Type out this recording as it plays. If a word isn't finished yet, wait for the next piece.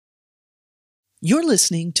You're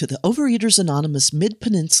listening to the Overeaters Anonymous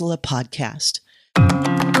Mid-Peninsula podcast.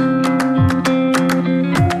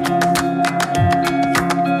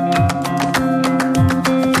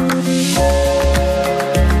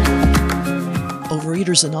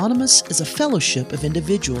 Overeaters Anonymous is a fellowship of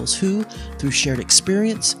individuals who, through shared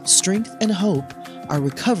experience, strength, and hope, are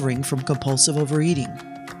recovering from compulsive overeating.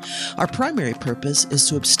 Our primary purpose is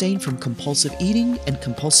to abstain from compulsive eating and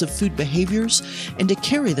compulsive food behaviors and to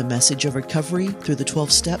carry the message of recovery through the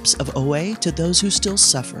 12 steps of OA to those who still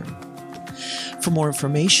suffer. For more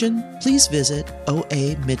information, please visit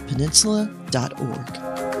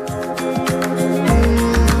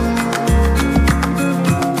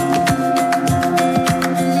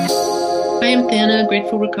oamidpeninsula.org. I am Thana,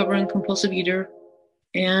 grateful recovering compulsive eater,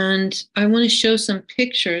 and I want to show some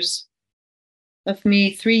pictures of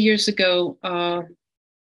me 3 years ago,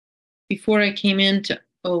 before I came into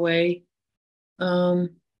OA.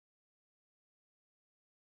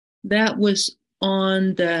 That was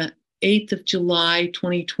on the 8th of July,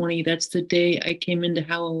 2020. That's the day I came into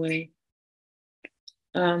OA.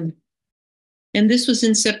 And this was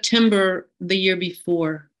in September the year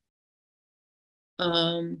before.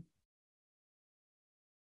 Hard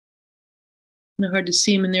to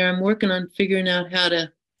see them in there. I'm working on figuring out how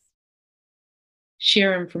to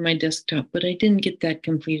share them from my desktop, but I didn't get that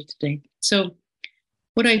completed today. So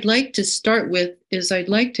what I'd like to start with is I'd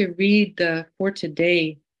like to read the for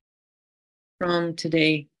today from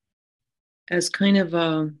today as kind of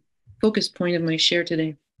a focus point of my share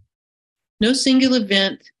today. No single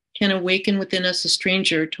event can awaken within us a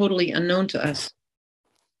stranger totally unknown to us.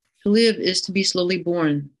 To live is to be slowly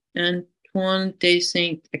born. Antoine de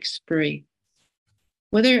Saint-Exupéry.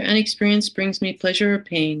 Whether an experience brings me pleasure or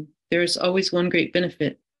pain, there is always one great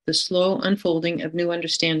benefit, the slow unfolding of new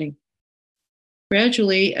understanding.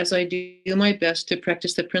 Gradually, as I do my best to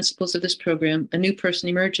practice the principles of this program, a new person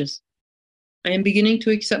emerges. I am beginning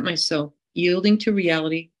to accept myself, yielding to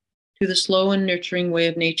reality, to the slow and nurturing way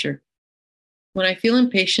of nature. When I feel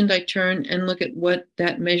impatient, I turn and look at what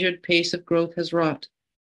that measured pace of growth has wrought.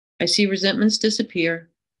 I see resentments disappear,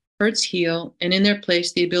 hurts heal, and in their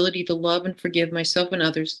place, the ability to love and forgive myself and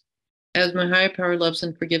others, as my higher power loves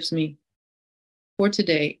and forgives me. For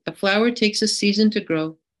today, a flower takes a season to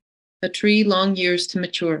grow, a tree long years to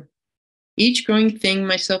mature. Each growing thing,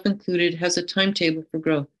 myself included, has a timetable for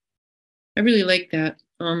growth. I really like that.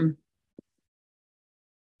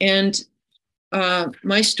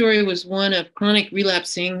 My story was one of chronic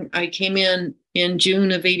relapsing. I came in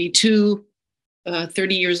June of 82,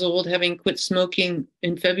 30 years old, having quit smoking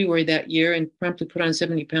in February that year and promptly put on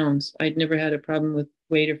 70 pounds. I'd never had a problem with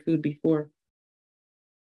weight or food before.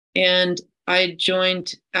 And I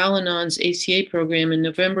joined Al-Anon's ACA program in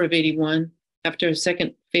November of 81 after a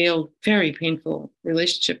second failed, very painful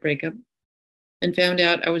relationship breakup, and found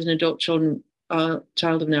out I was an adult child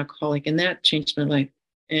of an alcoholic, and that changed my life.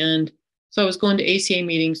 And so I was going to ACA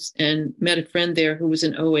meetings and met a friend there who was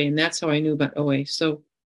in OA, and that's how I knew about OA. So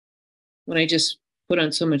when I just put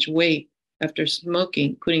on so much weight after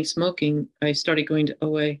quitting smoking, I started going to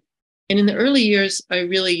OA. And in the early years, I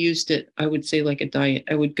really used it, I would say, like a diet.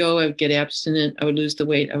 I would go, I would get abstinent, I would lose the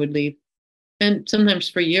weight, I would leave. And sometimes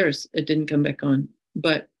for years, it didn't come back on.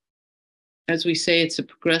 But as we say, it's a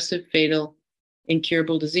progressive, fatal,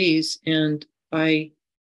 incurable disease. And I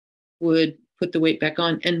would put the weight back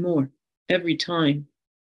on and more. Every time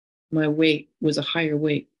my weight was a higher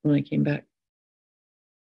weight when I came back.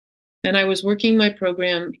 And I was working my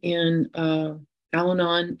program in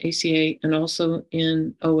Al-Anon, ACA, and also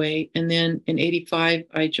in OA. And then in 85,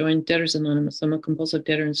 I joined Debtors Anonymous. I'm a compulsive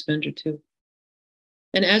debtor and spender too.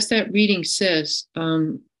 And as that reading says,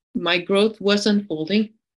 my growth was unfolding.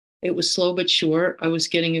 It was slow but sure. I was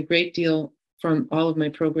getting a great deal from all of my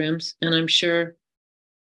programs, and I'm sure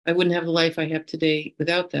I wouldn't have the life I have today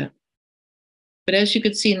without that. But as you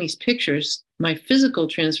could see in these pictures, my physical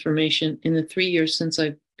transformation in the 3 years since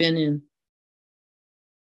I've been in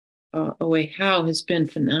OA has been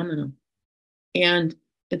phenomenal. And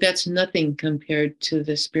that's nothing compared to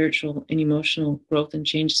the spiritual and emotional growth and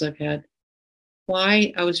changes I've had.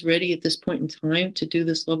 Why I was ready at this point in time to do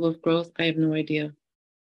this level of growth, I have no idea.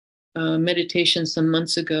 Meditation some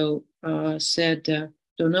months ago said,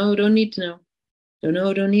 don't know, don't need to know. Don't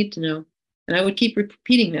know, don't need to know. And I would keep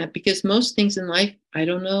repeating that because most things in life, I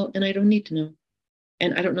don't know and I don't need to know.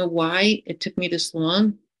 And I don't know why it took me this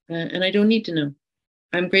long, and I don't need to know.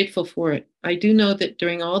 I'm grateful for it. I do know that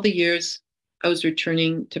during all the years I was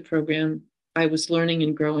returning to program, I was learning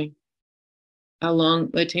and growing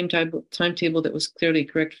along a timetable that was clearly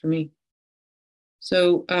correct for me.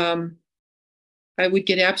 So I would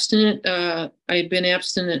get abstinent. I had been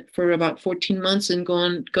abstinent for about 14 months and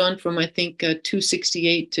gone from, I think,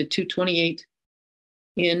 268 to 228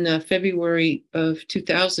 in February of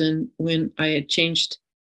 2000, when I had changed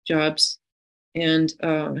jobs and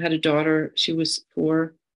had a daughter. She was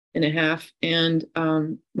 4.5. And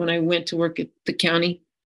when I went to work at the county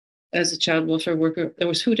as a child welfare worker, there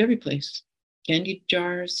was food every place: candy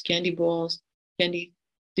jars, candy bowls, candy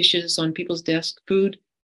dishes on people's desks, food.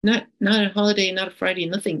 Not a holiday, not a Friday,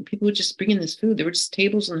 nothing. People would just bring in this food. There were just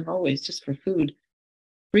tables in the hallways just for food.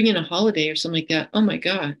 Bring in a holiday or something like that. Oh my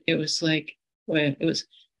God. It was like, well, it was,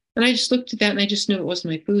 and I just looked at that and I just knew it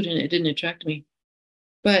wasn't my food and it didn't attract me.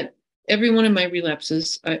 But every one of my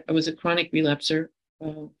relapses, I was a chronic relapser,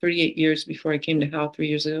 38 years before I came to HOW 3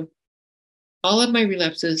 years ago. All of my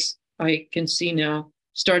relapses, I can see now,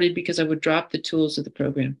 started because I would drop the tools of the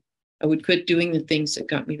program. I would quit doing the things that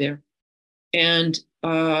got me there. And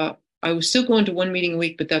I was still going to one meeting a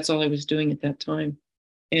week, but that's all I was doing at that time.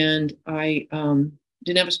 And I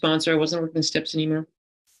didn't have a sponsor. I wasn't working the steps anymore.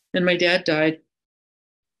 And my dad died.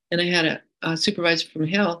 And I had a supervisor from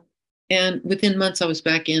hell. And within months, I was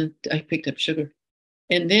back in. I picked up sugar.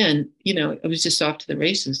 And then, I was just off to the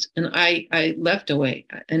races. And I left away.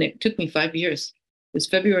 And it took me 5 years. It was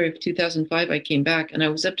February of 2005. I came back and I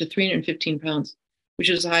was up to 315 pounds, which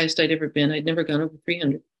was the highest I'd ever been. I'd never gone over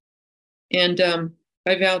 300. And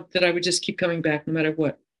I vowed that I would just keep coming back no matter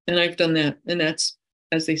what. And I've done that. And that's,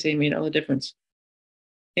 as they say, made all the difference.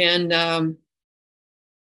 And I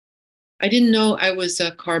didn't know I was a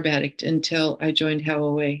carb addict until I joined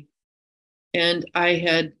HOWA. And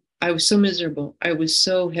I was so miserable. I was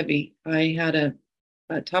so heavy. I had a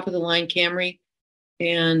top of the line Camry,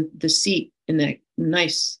 and the seat in that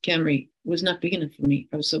nice Camry was not big enough for me.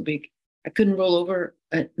 I was so big. I couldn't roll over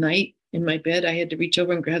at night in my bed. I had to reach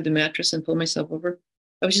over and grab the mattress and pull myself over.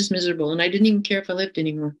 I was just miserable, and I didn't even care if I lived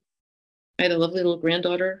anymore. I had a lovely little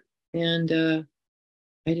granddaughter, and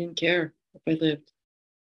I didn't care if I lived.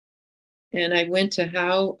 And I went to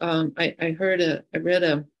HOW. I read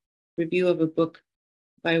a review of a book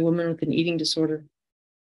by a woman with an eating disorder,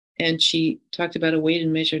 and she talked about a weighed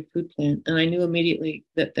and measured food plan. And I knew immediately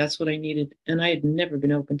that that's what I needed. And I had never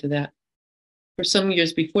been open to that. For some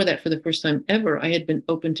years before that, for the first time ever, I had been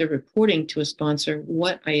open to reporting to a sponsor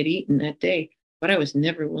what I had eaten that day, but I was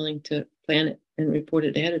never willing to plan it and report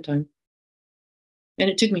it ahead of time. And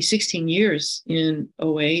it took me 16 years in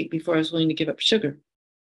OA before I was willing to give up sugar.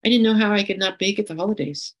 I didn't know how I could not bake at the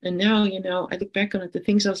holidays. And now, I look back on it, the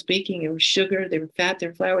things I was baking, it was sugar, they were fat, they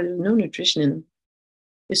were flour, there was no nutrition in them.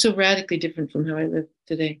 It's so radically different from how I live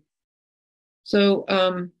today. So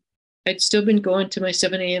I'd still been going to my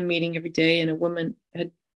 7 a.m. meeting every day, and a woman had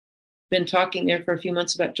been talking there for a few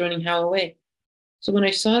months about joining HOWA. So when I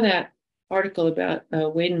saw that article about a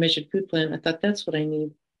weighed and measured food plan, I thought, that's what I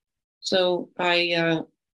need. So I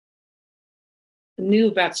knew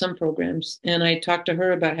about some programs, and I talked to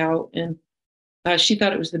her about how, and she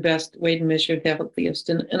thought it was the best weighed and measured, healthiest.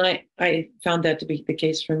 And I found that to be the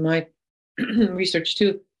case from my research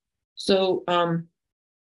too. So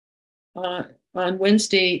on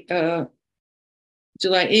Wednesday,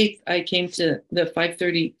 July 8th, I came to the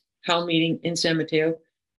 5:30 HOW meeting in San Mateo.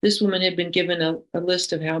 This woman had been given a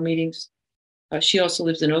list of HOW meetings. She also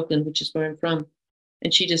lives in Oakland, which is where I'm from.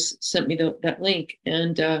 And she just sent me that link.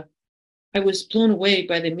 And I was blown away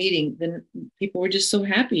by the meeting. Then people were just so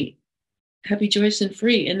happy, joyous, and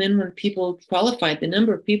free. And then when people qualified, the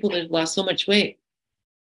number of people that had lost so much weight,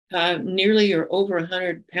 nearly or over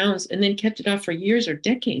 100 pounds, and then kept it off for years or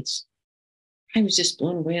decades. I was just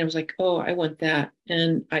blown away. I was like, oh, I want that.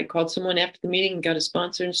 And I called someone after the meeting and got a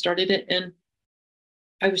sponsor and started it. And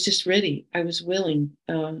I was just ready. I was willing.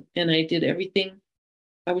 And I did everything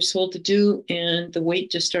I was told to do. And the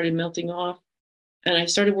weight just started melting off. And I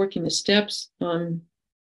started working the steps on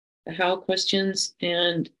the how questions.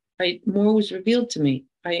 And more was revealed to me.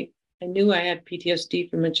 I knew I had PTSD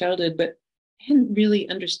from my childhood, but I hadn't really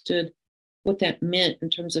understood what that meant in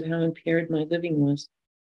terms of how impaired my living was.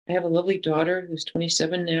 I have a lovely daughter who's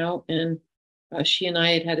 27 now, and she and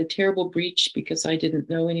I had a terrible breach because I didn't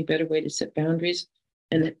know any better way to set boundaries,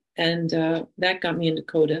 and that got me into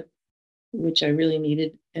CODA, which I really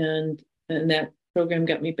needed, and that program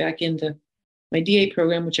got me back into my DA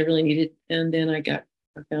program, which I really needed, and then I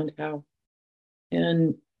found HOW,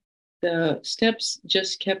 and the steps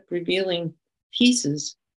just kept revealing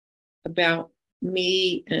pieces about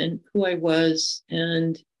me and who I was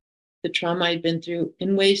and the trauma I'd been through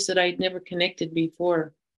in ways that I'd never connected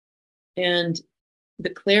before. And the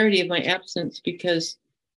clarity of my absence, because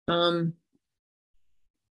I'd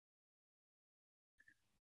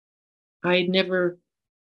never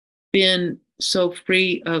been so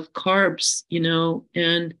free of carbs,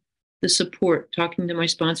 and the support, talking to my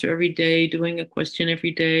sponsor every day, doing a question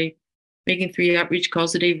every day, making 3 outreach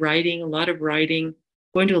calls a day, writing, a lot of writing,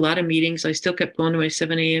 going to a lot of meetings. I still kept going to my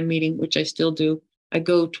 7 a.m. meeting, which I still do. I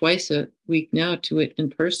go twice a week now to it in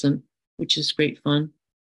person, which is great fun.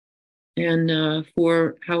 And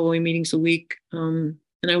 4 Hawaii meetings a week. And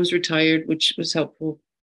I was retired, which was helpful.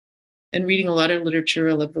 And reading a lot of literature.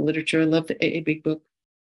 I love the literature. I love the AA Big Book.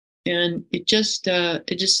 And it just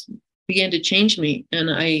began to change me.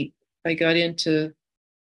 And I got into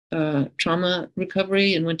trauma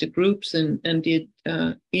recovery and went to groups and did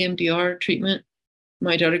EMDR treatment.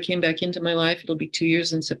 My daughter came back into my life. It'll be 2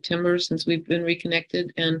 years in September since we've been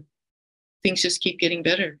reconnected, and things just keep getting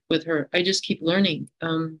better with her. I just keep learning.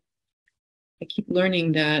 I keep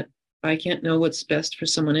learning that I can't know what's best for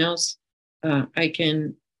someone else. I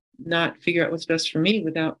can not figure out what's best for me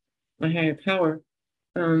without my higher power.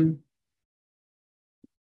 And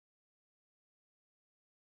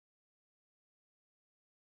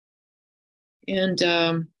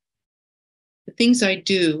the things I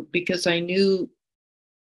do, because I knew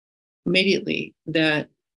immediately that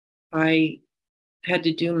I had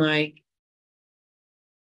to do my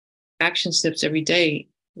action steps every day,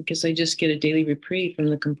 because I just get a daily reprieve from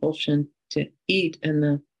the compulsion to eat and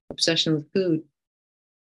the obsession with food.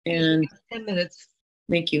 And 10 minutes.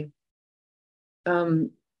 Thank you.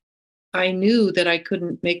 I knew that I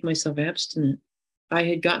couldn't make myself abstinent. I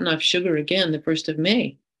had gotten off sugar again the 1st of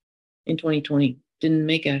May in 2020. Didn't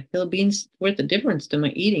make a hill beans worth of difference to my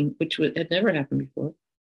eating, which had never happened before.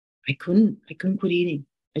 I couldn't quit eating.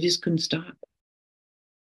 I just couldn't stop.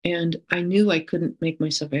 And I knew I couldn't make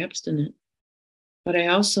myself abstinent. But I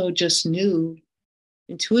also just knew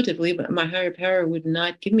intuitively, but my higher power would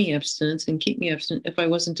not give me abstinence and keep me abstinent if I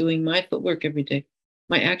wasn't doing my footwork every day,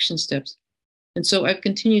 my action steps. And so I've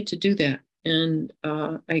continued to do that. And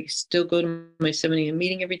I still go to my 7 a.m.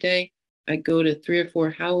 meeting every day. I go to 3 or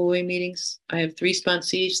 4 Hawaii meetings. I have 3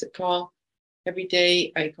 sponsees that call every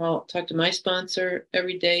day. I talk to my sponsor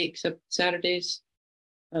every day except Saturdays.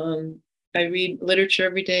 I read literature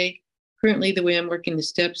every day. Currently, the way I'm working the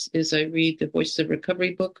steps is I read the Voices of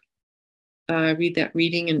Recovery book. I read that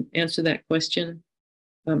reading and answer that question.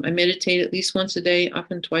 I meditate at least once a day,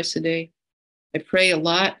 often twice a day. I pray a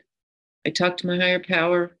lot. I talk to my higher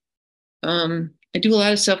power. I do a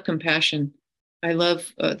lot of self-compassion. I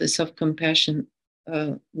love the self-compassion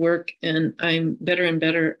work, and I'm better and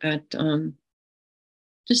better at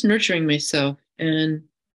just nurturing myself. And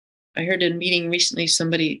I heard in a meeting recently,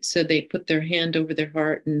 somebody said they put their hand over their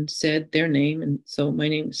heart and said their name. And so my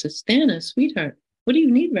name says, Thana, sweetheart, what do you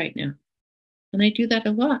need right now? And I do that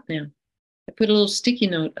a lot now. I put a little sticky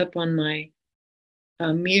note up on my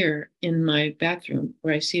mirror in my bathroom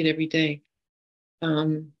where I see it every day.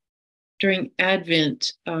 During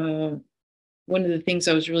Advent, one of the things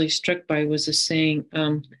I was really struck by was a saying,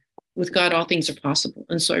 with God, all things are possible.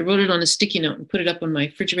 And so I wrote it on a sticky note and put it up on my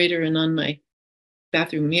refrigerator and on my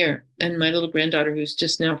bathroom mirror. And my little granddaughter, who's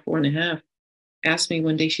just now 4.5, asked me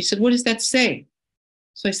one day, she said, what does that say?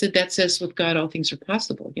 So I said, that says, with God, all things are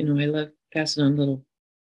possible. I love passing on little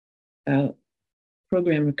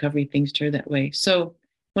program recovery things to her that way. So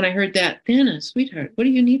when I heard that, Thana, sweetheart, what do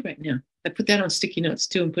you need right now? I put that on sticky notes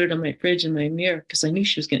too and put it on my fridge and my mirror because I knew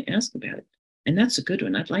she was going to ask about it. And that's a good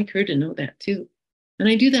one. I'd like her to know that too. And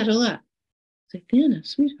I do that a lot. I say, Thana,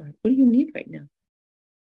 sweetheart, what do you need right now?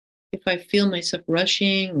 If I feel myself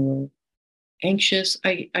rushing or anxious,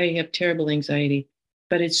 I have terrible anxiety,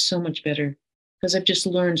 but it's so much better because I've just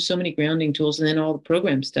learned so many grounding tools, and then all the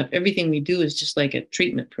program stuff. Everything we do is just like a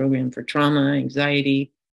treatment program for trauma,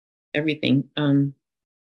 anxiety, everything. And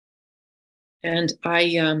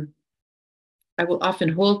I will often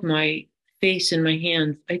hold my face in my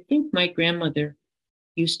hands. I think my grandmother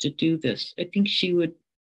used to do this. I think she would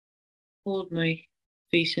hold my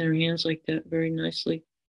face in her hands like that very nicely.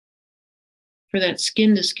 For that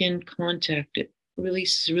skin to skin contact, it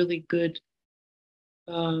releases really good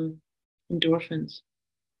endorphins.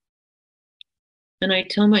 And I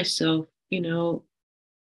tell myself, when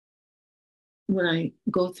I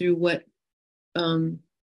go through what I'm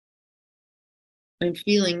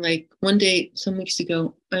feeling, like one day, some weeks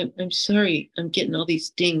ago, I'm sorry, I'm getting all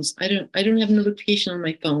these dings. I don't have a notification on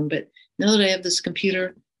my phone, but now that I have this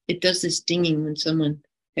computer, it does this dinging when someone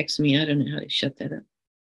texts me. I don't know how to shut that up.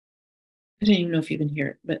 I don't even know if you can hear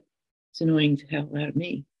it, but it's annoying to hell out of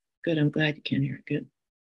me. Good, I'm glad you can hear it. Good.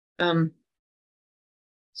 I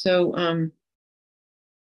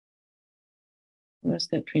lost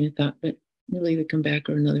that train of thought, but it'll either come back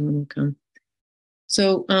or another one will come.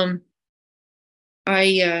 So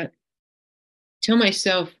I tell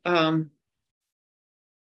myself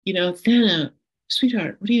Thana,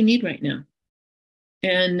 sweetheart, what do you need right now?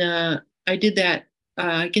 And I did that.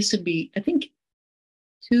 I guess it'd be, I think,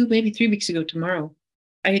 2, maybe 3 weeks ago tomorrow.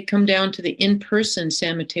 I had come down to the in-person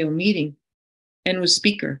San Mateo meeting and was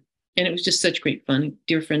speaker. And it was just such great fun. A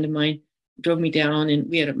dear friend of mine drove me down and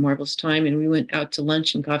we had a marvelous time. And we went out to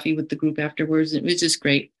lunch and coffee with the group afterwards. And it was just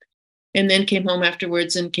great. And then came home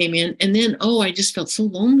afterwards and came in. And then, I just felt so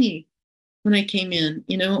lonely when I came in.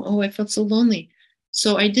 I felt so lonely.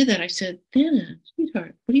 So I did that. I said, Thana,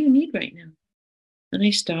 sweetheart, what do you need right now? And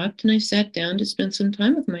I stopped and I sat down to spend some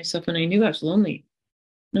time with myself. And I knew I was lonely.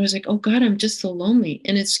 And I was like, oh God, I'm just so lonely.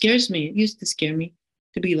 And it scares me. It used to scare me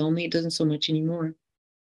to be lonely. It doesn't so much anymore.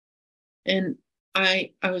 And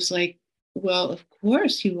I was like, well, of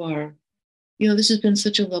course you are. This has been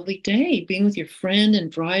such a lovely day, being with your friend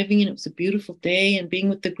and driving, and it was a beautiful day, and being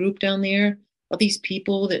with the group down there, all these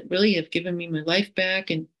people that really have given me my life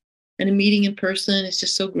back, and a meeting in person. It's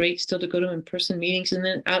just so great still to go to in-person meetings, and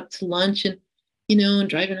then out to lunch and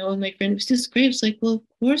driving home with my friend. It was just great. It was like, well, of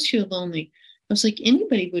course you're lonely. I was like,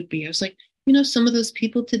 anybody would be. I was like, some of those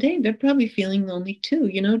people today, they're probably feeling lonely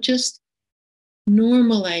too, just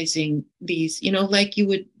normalizing these, like you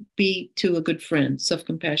would be to a good friend.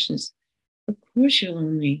 Self-compassion is, of course you're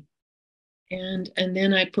lonely. And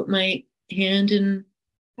then I put my hand in,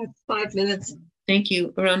 That's 5 minutes. thank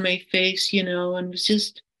you, around my face, and was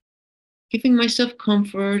just giving myself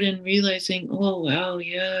comfort and realizing, oh wow,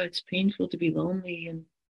 yeah, it's painful to be lonely, and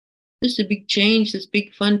this is a big change, this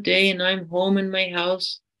big fun day, and I'm home in my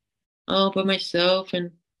house all by myself,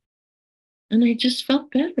 and I just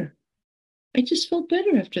felt better. I just felt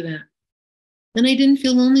better after that. And I didn't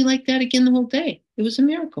feel lonely like that again the whole day. It was a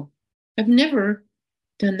miracle. I've never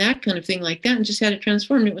done that kind of thing like that and just had it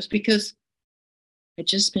transformed. It was because I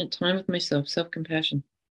just spent time with myself, self-compassion.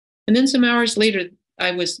 And then some hours later,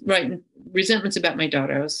 I was writing resentments about my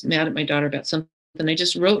daughter. I was mad at my daughter about something. I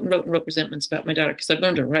just wrote and wrote and wrote resentments about my daughter because I've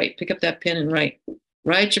learned to write. Pick up that pen and write.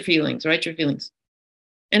 Write your feelings, write your feelings.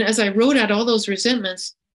 And as I wrote out all those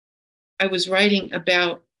resentments, I was writing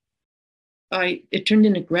about, it turned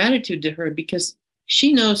into gratitude to her because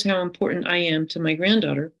she knows how important I am to my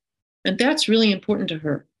granddaughter. And that's really important to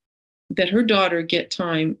her, that her daughter get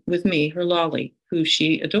time with me, her Lolly, who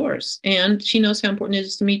she adores. And she knows how important it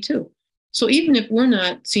is to me too. So even if we're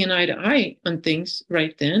not seeing eye to eye on things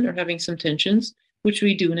right then or having some tensions, which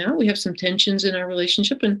we do now, we have some tensions in our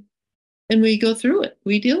relationship and we go through it.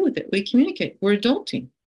 We deal with it. We communicate. We're adulting.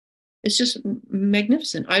 It's just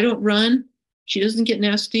magnificent. I don't run. She doesn't get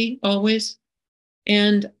nasty always.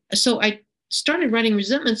 And so I started writing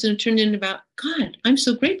resentments and it turned into about, God, I'm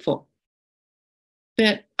so grateful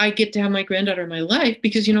that I get to have my granddaughter in my life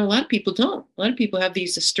because, a lot of people don't. A lot of people have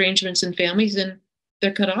these estrangements in families and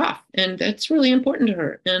they're cut off. And that's really important to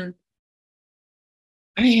her. And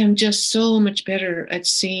I am just so much better at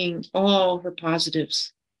seeing all her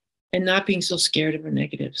positives and not being so scared of her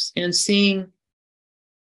negatives and seeing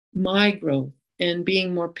my growth and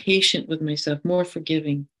being more patient with myself, more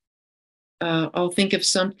forgiving. I'll think of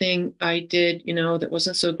something I did, that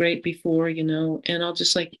wasn't so great before, and I'll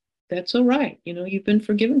just like, that's all right. You've been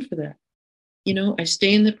forgiven for that. I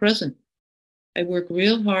stay in the present. I work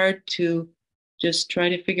real hard to just try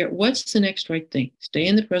to figure out what's the next right thing. Stay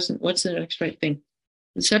in the present. What's the next right thing?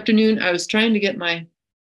 This afternoon, I was trying to get my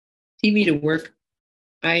TV to work.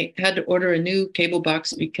 I had to order a new cable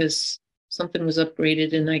box because something was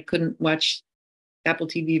upgraded and I couldn't watch Apple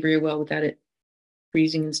TV very well without it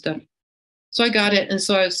freezing and stuff. So I got it. And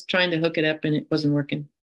so I was trying to hook it up and it wasn't working.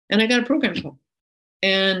 And I got a program call.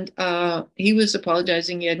 And he was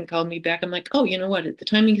apologizing. He hadn't called me back. I'm like, oh, you know what? The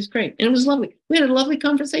timing is great. And it was lovely. We had a lovely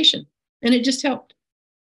conversation and it just helped.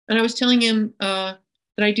 And I was telling him that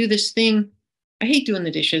I do this thing. I hate doing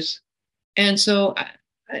the dishes. And so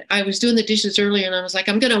I was doing the dishes earlier and I was like,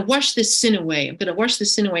 I'm going to wash this sin away. I'm going to wash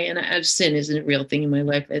this sin away. And sin isn't a real thing in my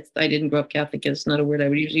life. I didn't grow up Catholic. It's not a word I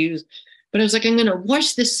would usually use. But I was like, I'm going to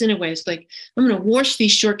wash this sin away. It's like, I'm going to wash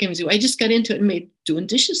these shortcomings away. I just got into it and made doing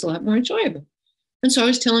dishes a lot more enjoyable. And so I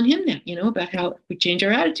was telling him that, about how if we change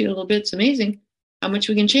our attitude a little bit, it's amazing how much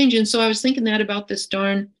we can change. And so I was thinking that about this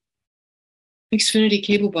darn Xfinity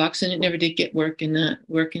cable box, and it never did get working.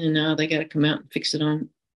 And now they got to come out and fix it on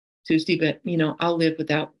Tuesday. But, I'll live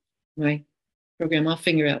without my program. I'll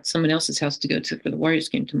figure out someone else's house to go to for the Warriors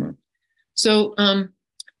game tomorrow. So,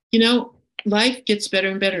 life gets better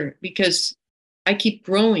and better because I keep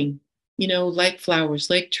growing, like flowers,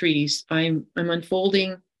 like trees. I'm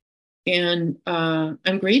unfolding. And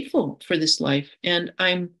I'm grateful for this life. And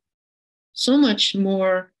I'm so much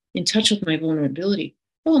more in touch with my vulnerability.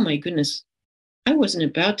 Oh my goodness. I wasn't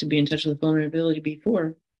about to be in touch with vulnerability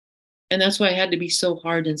before. And that's why I had to be so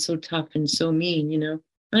hard and so tough and so mean, and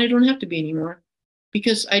I don't have to be anymore,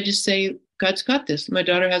 because I just say, God's got this. My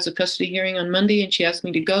daughter has a custody hearing on Monday and she asked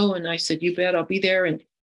me to go. And I said, you bet, I'll be there. And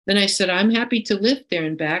then I said, I'm happy to lift there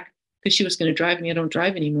and back, because she was going to drive me. I don't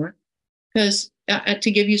drive anymore, because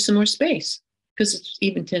to give you some more space, because it's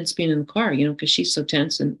even tense being in the car, because she's so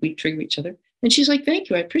tense and we trigger each other. And she's like, thank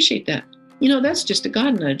you. I appreciate that. That's just a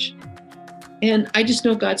God nudge. And I just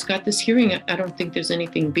know God's got this hearing. I don't think there's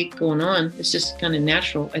anything big going on. It's just kind of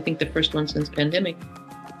natural. I think the first one since pandemic.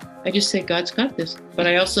 I just say, God's got this. But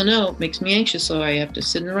I also know it makes me anxious, so I have to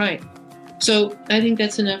sit and write. So I think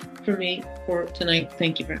that's enough for me for tonight.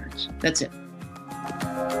 Thank you very much. That's it.